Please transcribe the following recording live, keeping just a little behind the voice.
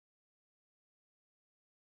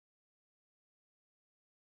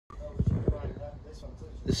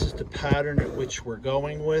This is the pattern at which we're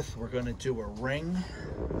going with. We're going to do a ring.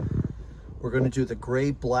 We're going to do the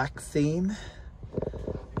gray-black theme.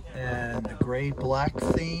 And the gray-black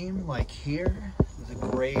theme, like here, the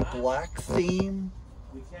gray-black theme.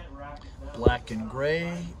 Black and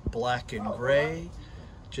gray,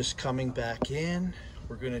 just coming back in.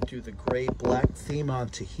 We're going to do the gray-black theme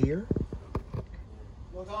onto here.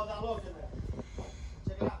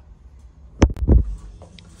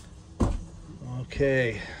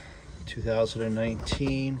 Okay,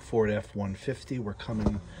 2019 Ford F150. We're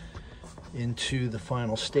coming into the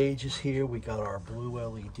final stages here. We got our blue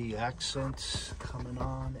LED accents coming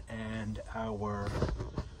on, and our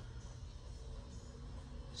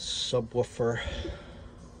subwoofer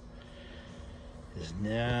is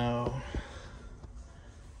now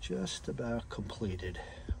just about completed.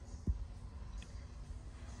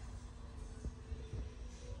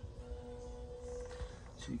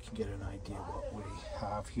 So you can get an idea what we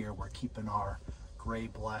have here. We're keeping our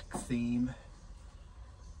gray-black theme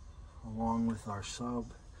along with our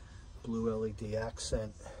sub blue LED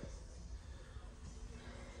accent.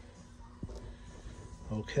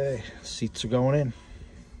 Okay, seats are going in.